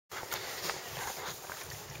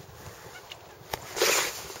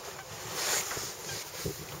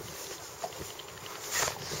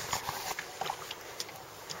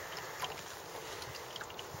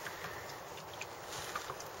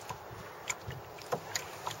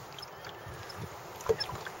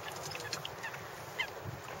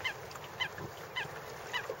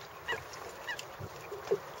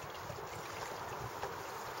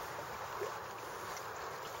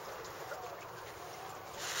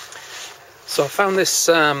So I found this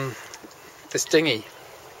this dinghy,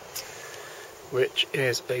 which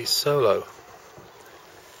is a solo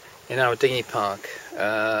in our dinghy park.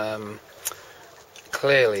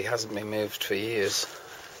 Clearly hasn't been moved for years.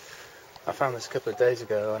 I found this a couple of days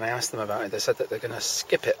ago and I asked them about it. They said that they're going to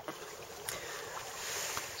skip it.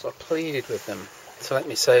 So I pleaded with them to let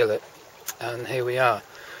me sail it, and here we are.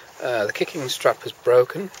 The kicking strap was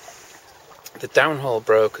broken. The downhaul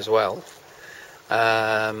broke as well.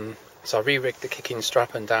 So I re-rigged the kicking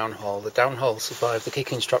strap and downhaul. The downhaul survived, the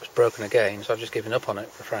kicking strap's broken again, so I've just given up on it,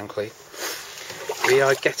 frankly. We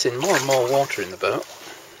are getting more and more water in the boat,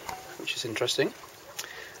 which is interesting.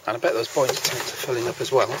 And I bet those buoyancy tanks are filling up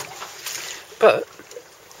as well. But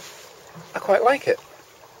I quite like it.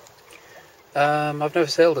 I've never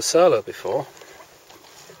sailed a solo before.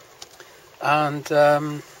 And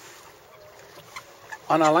I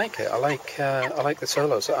like it. I like the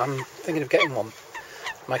solos. I'm thinking of getting one.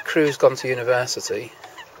 My crew's gone to university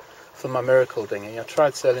for my miracle dinghy. I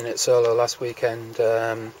tried sailing it solo last weekend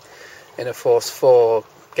in a force 4,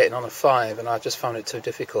 getting on a 5, and I just found it too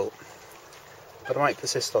difficult. But I might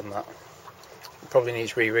persist on that. It probably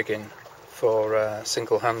needs re-rigging for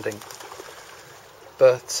single handing.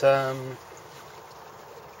 But I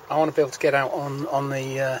want to be able to get out on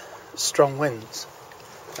the strong winds,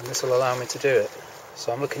 and this will allow me to do it.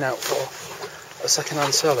 So I'm looking out for a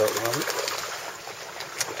second-hand solo at the moment.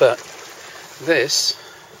 But this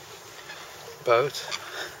boat,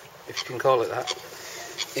 if you can call it that,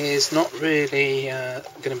 is not really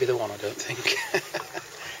going to be the one, I don't think.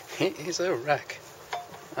 It is a wreck.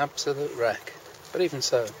 Absolute wreck. But even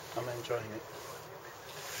so, I'm enjoying it.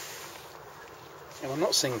 And I'm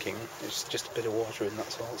not sinking, it's just a bit of water in,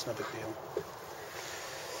 that's all, it's no big deal.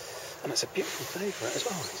 And it's a beautiful day for it as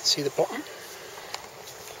well. You can see the bottom.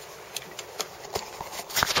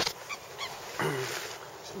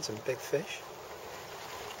 Seen some big fish.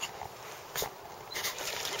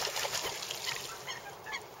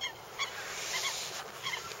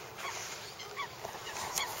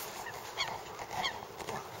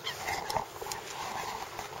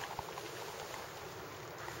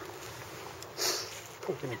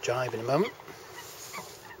 Probably going to jibe in a moment.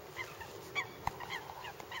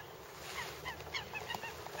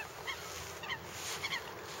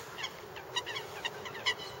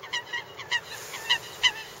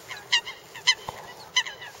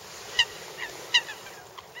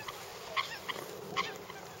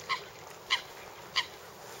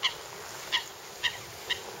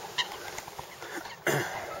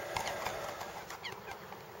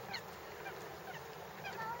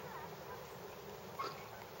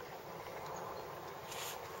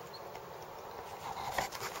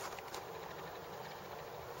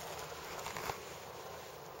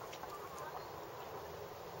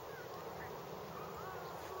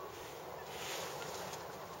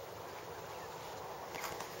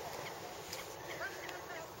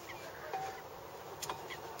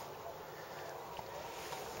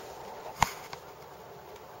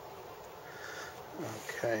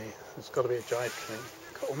 Okay, there's got to be a jibe coming.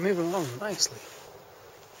 God, we're moving along nicely.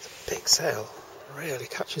 It's a big sail, really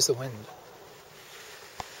catches the wind.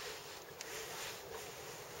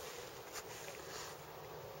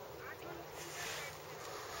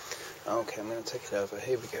 Okay, I'm going to take it over.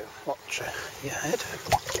 Here we go. Watch your head.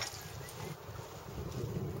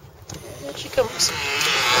 Here she comes.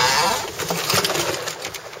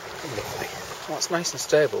 Lovely. Well, it's nice and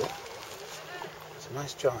stable. It's a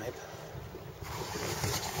nice jibe.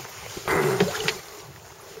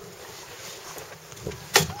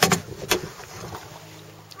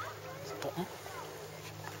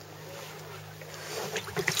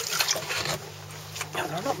 Now,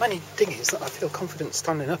 there are not many dinghies that I feel confident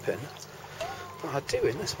standing up in, but I do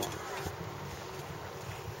in this one.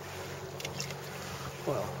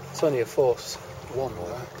 Well, it's only a force 1 with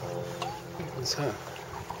that, even so,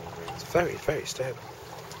 it's very, very stable.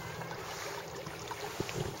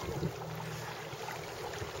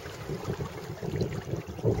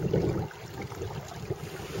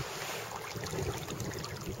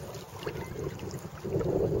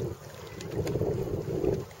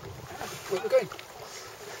 Where are we going?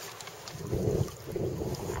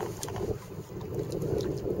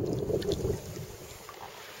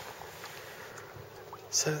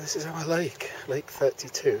 So this is our lake, Lake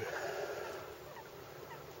 32,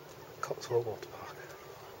 Cotswold Water Park,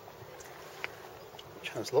 which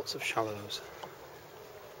has lots of shallows.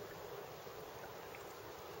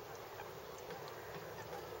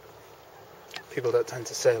 People don't tend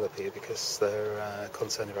to sail up here because they're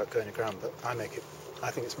concerned about going aground, but I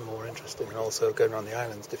think it's more interesting, and also going around the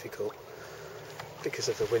island's difficult because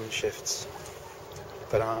of the wind shifts.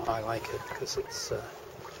 but I like it because it's a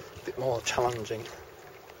bit more challenging.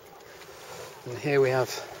 And here we have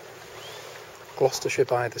Gloucestershire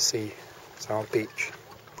by the Sea. It's our beach.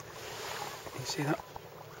 Can you see that?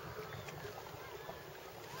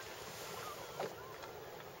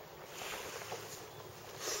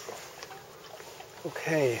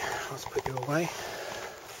 Okay, let's put you away.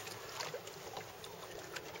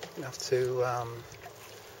 You have to,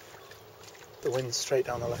 the wind's straight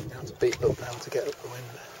down the left, you have to beat up now to get up the wind.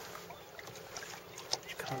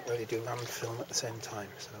 You can't really do land film at the same time,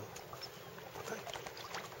 so, okay.